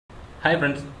Hi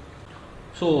friends.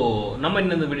 So நம்ம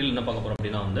இந்த வீடியோல என்ன பார்க்க போறோம்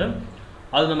அப்படினா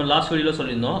அது நம்ம லாஸ்ட் வீடியோல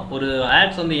சொல்லிருந்தோம் ஒரு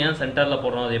ads ஏன் சென்டர்ல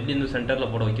போடுறோம் அது எப்படி இந்த சென்டர்ல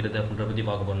போட வைக்கிறது அப்படிங்கறத பத்தி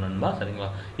பார்க்க போறோம் நண்பா சரிங்களா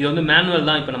இது மேனுவல்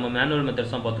தான் இப்போ நம்ம மேனுவல்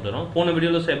மெத்தட்ஸ் தான் பார்த்துட்டு வரோம் போன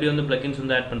வீடியோல எப்படி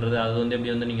plugins ஆட் பண்றது அது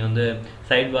எப்படி நீங்க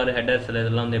sidebar headers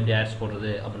இதெல்லாம் எப்படி ads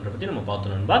போடுறது அப்படிங்கறத பத்தி நம்ம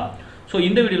பார்த்தோம் நண்பா So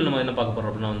இந்த வீடியோல நம்ம என்ன பார்க்க போறோம்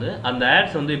அப்படினா அந்த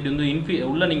ads எப்படி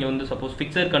உள்ள நீங்க சப்போஸ்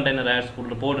fixed container ads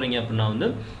போடுறீங்க அப்படினா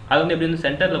அது எப்படி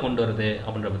சென்டர்ல கொண்டு வருது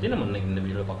அப்படிங்கறத பத்தி நம்ம இந்த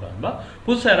வீடியோல பார்க்கலாம் நண்பா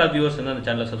புதுசா யாராவது viewers அந்த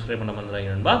சேனலை subscribe பண்ண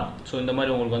மறந்துடாதீங்க நண்பா சோ இந்த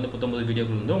மாதிரி உங்களுக்கு புத்தம்பது வீடியோக்கள்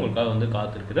உங்களுக்காக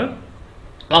காத்து இருக்குது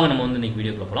வாங்க நம்ம இன்னைக்கு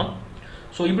வீடியோக்குள்ள போலாம்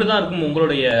சோ இப்படி தான் இருக்கும்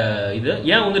உங்களுடைய இது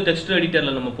ஏன் டெக்ஸ்ட்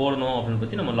எடிட்டர்ல நம்ம போடணும் அப்படினு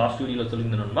பத்தி நம்ம லாஸ்ட் வீடியோல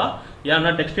சொல்லிருந்தோம் நண்பா ஏன்னா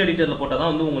டெக்ஸ்ட் எடிட்டர்ல போட்டா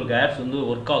தான் உங்களுக்கு ads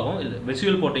வொர்க் ஆகும்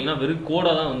விசுவல் போட்டீங்கன்னா வெறும்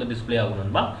கோடா தான் டிஸ்ப்ளே ஆகும்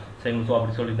நண்பா சரிங்க சோ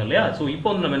அப்படி சொல்லிட்டோம் இல்லையா சோ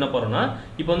இப்போ நம்ம என்ன பண்றோம்னா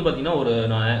இப்போ பாத்தீங்கன்னா ஒரு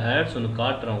நான் ads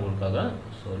காட்றேன் உங்களுக்காக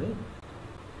சாரி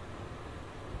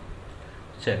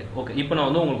சரி ஓகே இப்போ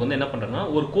நான் உங்களுக்கு என்ன பண்றேன்னா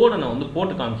ஒரு கோடை நான்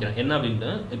போட்டு காமிக்கிறேன் என்ன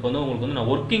அப்படினு இப்போ உங்களுக்கு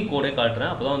நான் வர்க்கிங் கோடே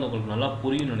காட்றேன் அப்பதான் உங்களுக்கு நல்லா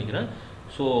புரியும்னு நினைக்கிறேன்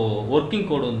சோ வர்க்கிங்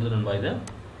கோட் நண்பா இது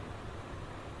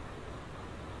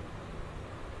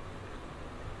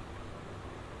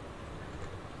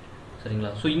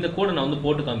சரிங்களா சோ இந்த கோடை நான்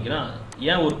போட்டு காமிக்கிறேன்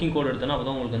ஏன் வர்க்கிங் கோட் எடுத்தேன்னா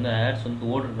அப்பதான் உங்களுக்கு ads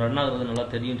ரன் ஆகுறது நல்லா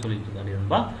தெரியும்னு சொல்லிட்டு இருக்காங்க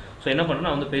நண்பா சோ என்ன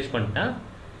பண்றேன்னா நான் பேஸ்ட் பண்ணிட்டேன்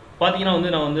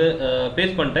பாத்தீங்கன்னா நான்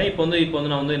பேஸ்ட் பண்ணிட்டேன் இப்போ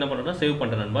நான் என்ன பண்றேன்னா சேவ்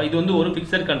பண்றேன் நண்பா இது ஒரு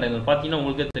ஃபிக்ஸட் கண்டெய்னர் பாத்தீங்கன்னா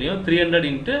உங்களுக்கு தெரியும் 300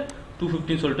 ×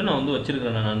 250 சொல்லிட்டு நான்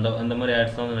வச்சிருக்கேன் நான் அந்த மாதிரி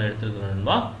ads தான் நான் எடுத்துக்கிறேன்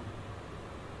நண்பா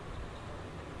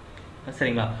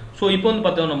சரிங்களா சோ இப்போ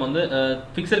பார்த்தோம் நம்ம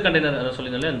ஃபிக்ஸட் கண்டெய்னர்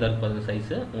சொல்லிருந்தேன் அந்த பாருங்க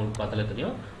சைஸ் உங்களுக்கு பார்த்தாலே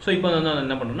தெரியும் சோ இப்போ நான்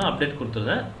என்ன பண்றேன்னா அப்டேட்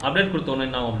கொடுத்துறேன் அப்டேட் கொடுத்த உடனே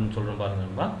என்ன ஆகும்னு சொல்றேன் பாருங்க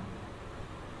நண்பா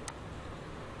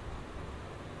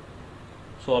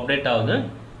சோ அப்டேட் ஆகுது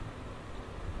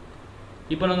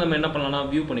இப்போ நம்ம என்ன பண்ணலாம்னா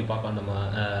வியூ பண்ணி பார்க்கலாம் நம்ம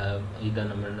இத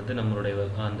நம்ம நம்மளுடைய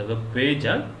அந்த வெப்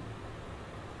பேஜை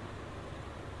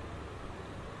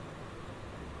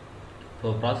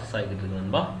சோ process ஆகிட்டு இருக்கு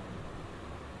நண்பா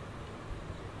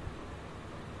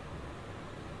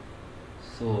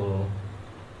சோ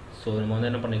நம்ம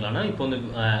என்ன பண்ணிக்கலாம்னா இப்போ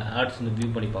ads வியூ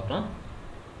பண்ணி பார்க்கலாம்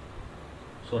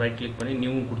சோ ரைட் கிளிக் பண்ணி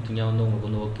நியூ கொடுத்தீங்க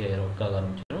உங்களுக்கு ஓகே ஒர்க் ஆக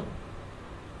ஆரம்பிச்சிடும்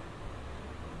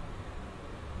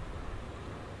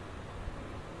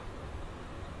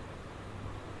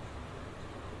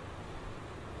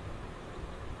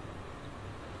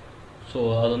சோ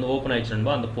அது ஓபன் ஆயிடுச்சு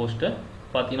நண்பா அந்த போஸ்ட்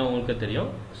பாத்தீங்கன்னா உங்களுக்கு தெரியும்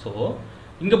சோ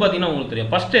இங்க பாத்தீங்கன்னா உங்களுக்கு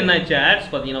தெரியும் ஃபர்ஸ்ட் என்ன ஆச்சு ads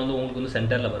பாத்தீங்கன்னா உங்களுக்கு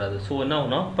சென்டர்ல வராது சோ என்ன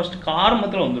ஆகும்னா ஃபர்ஸ்ட்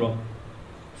ஆரம்பத்துல வந்துரும்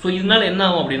சோ இதனால என்ன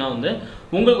ஆகும் அப்படினா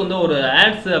உங்களுக்கு ஒரு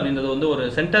ads அப்படின்றது ஒரு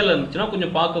சென்டர்ல இருந்துச்சுனா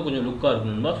கொஞ்சம் பார்க்க கொஞ்சம் லுக்கா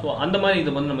இருக்கும்பா சோ அந்த மாதிரி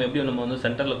இது நம்ம எப்படி நம்ம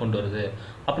சென்டர்ல கொண்டு வருது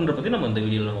அப்படிங்கற பத்தி நம்ம இந்த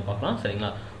வீடியோல நம்ம பார்க்கலாம்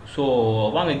சரிங்களா சோ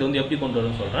வாங்க இது எப்படி கொண்டு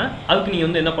வரணும்னு சொல்றேன் அதுக்கு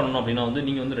நீங்க என்ன பண்ணனும் அப்படினா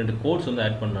நீங்க ரெண்டு கோட்ஸ்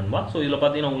ஆட் பண்ணனும்பா சோ இதுல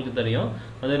பாத்தீங்கன்னா உங்களுக்கு தெரியும்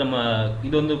அது நம்ம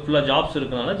இது ஃபுல்லா ஜாப்ஸ்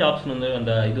இருக்கனால ஜாப்ஸ்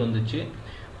அந்த இது வந்துச்சு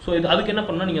சோ அதுக்கு என்ன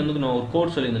பண்ணா நீங்க நான் ஒரு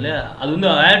கோட் சொல்லிருந்தேன்ல அது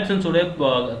AdSense உடைய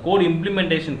கோட்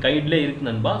இம்ப்ளிமெண்டேஷன் கைட்ல இருக்கு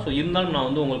நண்பா சோ இருந்தாலும்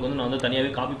நான் உங்களுக்கு நான் தனியாவே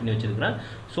காப்பி பண்ணி வச்சிருக்கேன்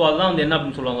சோ அதான் என்ன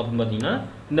அப்படினு சொல்வாங்க அப்படி பாத்தீங்கன்னா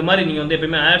இந்த மாதிரி நீங்க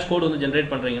எப்பவுமே ads கோட்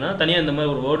ஜெனரேட் பண்றீங்கன்னா தனியா இந்த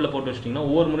மாதிரி ஒரு வேர்ட்ல போட்டு வச்சிட்டீங்கன்னா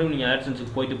ஒவ்வொரு முறையும் நீங்க AdSense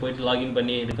போய்ட்டு லாகின்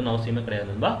பண்ணி எடுக்கணும் அவசியமே கிடையாது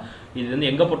நண்பா இது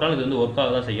எங்க போட்டாலும் இது வொர்க்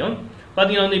ஆக தான் செய்யும்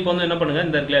பாத்தீங்கன்னா இப்போ என்ன பண்ணுங்க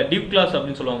இந்த இருக்குல div class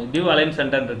அப்படினு சொல்வாங்க div align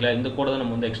center இருக்குல இந்த கோட தான்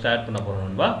நம்ம எக்ஸ்ட்ரா ஆட் பண்ண போறோம்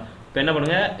நண்பா இப்போ என்ன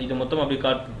பண்ணுங்க இது மொத்தம் அப்படியே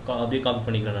காப்பி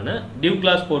பண்ணிக்கிறேன் நான் div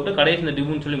class போட்டு கடைசி இந்த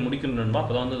divனு சொல்லி முடிக்கணும் நண்பா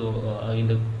அப்பதான்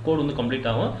இந்த கோட் கம்ப்ளீட்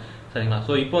ஆகும் சரிங்களா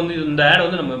சோ இப்போ இந்த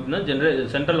ஆட் நம்ம எப்படினா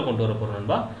சென்டர்ல கொண்டு வர போறோம்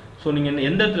நண்பா சோ நீங்க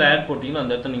எந்த இடத்துல ஆட் போட்டீங்களோ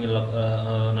அந்த இடத்துல நீங்க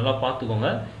நல்லா பாத்துக்கோங்க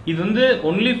இது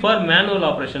only for manual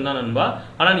operation தான் நண்பா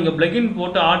ஆனா நீங்க plugin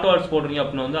போட்டு auto ads போடுறீங்க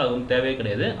அப்படினா அது தேவையே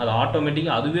கிடையாது அது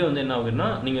ஆட்டோமேட்டிக்கா அதுவே என்ன ஆகும்னா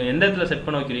நீங்க எந்த இடத்துல செட்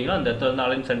பண்ண வைக்கிறீங்களோ அந்த இடத்துல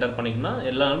அலைன் சென்டர் பண்ணிக்கனா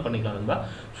எல்லாரும் பண்ணிக்கலாம் நண்பா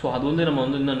சோ அது நம்ம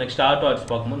இன்னும் நெக்ஸ்ட் auto ads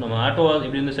பார்க்கும்போது நம்ம auto ads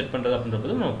எப்படி செட் பண்றது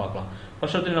அப்படின்றது நம்ம பார்க்கலாம்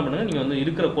ஃபர்ஸ்ட் என்ன பண்ணுங்க நீங்க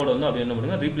இருக்கிற கோட் அப்படியே என்ன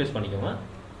பண்ணுங்க ரீப்ளேஸ் பண்ணிக்கோங்க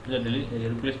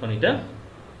ரீப்ளேஸ் பண்ணிட்டு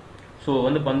சோ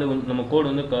நம்ம கோட்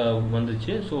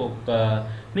வந்துச்சு சோ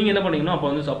நீங்க என்ன பண்ணீங்கன்னா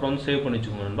அப்புறம் சேவ் பண்ணி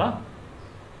வச்சுக்கோங்க நண்பா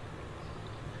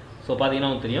சோ பாத்தீங்கன்னா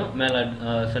தெரியும் மேல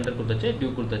சென்டர் கொடுத்தாச்சு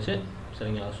div கொடுத்தாச்சு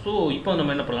சரிங்களா சோ இப்போ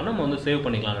நம்ம என்ன பண்ணலாம்னா நம்ம சேவ்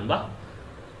பண்ணிக்கலாம் நண்பா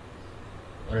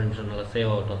ஒரு நிமிஷம் நல்லா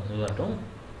சேவ் ஆகட்டும்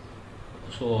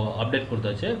சோ அப்டேட்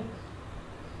கொடுத்தாச்சு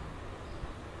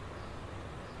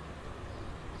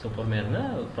சோ பொறுமையா இருங்க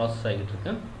process ஆகிட்டு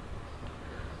இருக்கு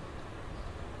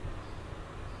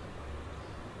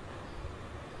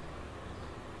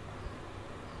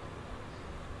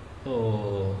So,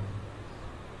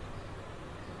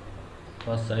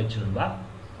 first ஆயிடுச்சு நண்பா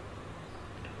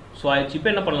சோ ஆயிடுச்சு இப்போ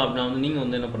என்ன பண்ணலாம் அப்படினா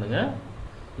நீங்க என்ன பண்ணுங்க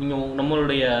நீங்க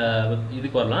நம்மளுடைய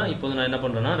இதுக்கு வரலாம் இப்போ நான் என்ன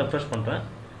பண்றேன்னா ரெஃப்ரெஷ் பண்றேன்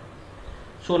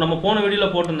ஸோ நம்ம போன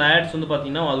வீடியோவில் போட்ட இந்த ஆட்ஸ் வந்து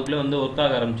பார்த்தீங்கன்னா அதுக்குள்ளே வந்து ஒர்க்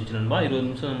ஆக ஆரம்பிச்சிச்சு நண்பா. 20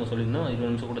 நிமிஷம் நம்ம சொல்லியிருந்தோம்,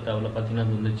 20 நிமிஷம் கூட தேவையில்ல, பார்த்தீங்கன்னா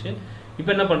அது வந்துச்சு.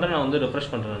 இப்போ என்ன பண்ணுறேன், நான் வந்து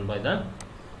ரெஃப்ரெஷ் பண்ணுறேன் நண்பா இதை.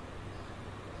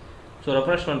 ஸோ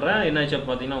ரெஃப்ரெஷ் பண்ணுறேன், என்ன ஆச்சு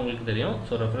பார்த்தீங்கன்னா உங்களுக்கு தெரியும்.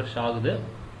 ஸோ ரெஃப்ரெஷ் ஆகுது.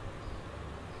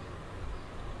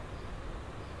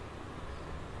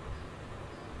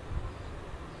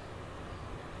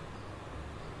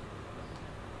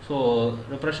 ஸோ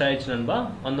ரெஃப்ரெஷ் ஆகிடுச்சு நண்பா.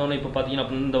 வந்தோடனே இப்போ பார்த்தீங்கன்னா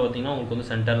பார்த்தீங்கன்னா உங்களுக்கு வந்து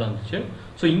சென்டரில் வந்துச்சு.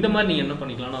 ஸோ இந்த மாதிரி நீங்கள் என்ன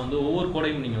பண்ணிக்கலாம்னா வந்து ஒவ்வொரு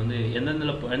கோடையும் நீங்கள் வந்து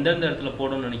எந்தெந்த இடத்துல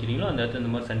போடணும்னு நினைக்கிறீங்களோ அந்த இடத்துல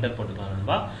இந்த மாதிரி சென்டர் போட்டுக்கலாம்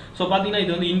நண்பா. ஸோ பார்த்தீங்கன்னா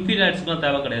இது வந்து இன்ஃபீரியர் ஆட்ஸ்க்குலாம்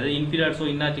தேவை கிடையாது. இன்ஃபீரியர் ஆட்ஸோ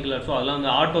இன்னார்டிகல் ஆட்ஸோ அதெல்லாம்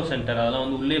வந்து ஆட்டோ சென்டர், அதெல்லாம்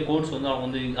வந்து உள்ளே கோட்ஸ் வந்து அவங்க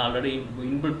வந்து ஆல்ரெடி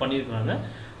இன்பில்ட் பண்ணியிருக்காங்க.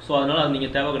 ஸோ அதனால் அது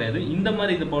நீங்கள் தேவை கிடையாது. இந்த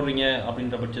மாதிரி இது போடுறீங்க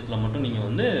அப்படின்ற பட்சத்தில் மட்டும் நீங்கள்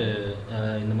வந்து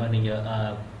இந்த மாதிரி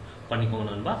நீங்கள் பண்ணிக்கோங்க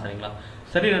நண்பா. சரிங்களா?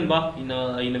 சரி நண்பா,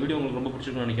 இந்த வீடியோ உங்களுக்கு ரொம்ப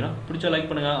பிடிச்சிருக்குன்னு நினைக்கிறேன். பிடிச்சா லைக்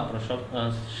பண்ணுங்கள், அப்புறம்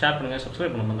ஷேர் பண்ணுங்கள்,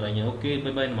 சப்ஸ்கிரைப் பண்ண மறந்துடாதீங்க. Okay,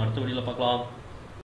 bye bye. நம்ம அடுத்த வீடியோவில் பார்க்கலாம்.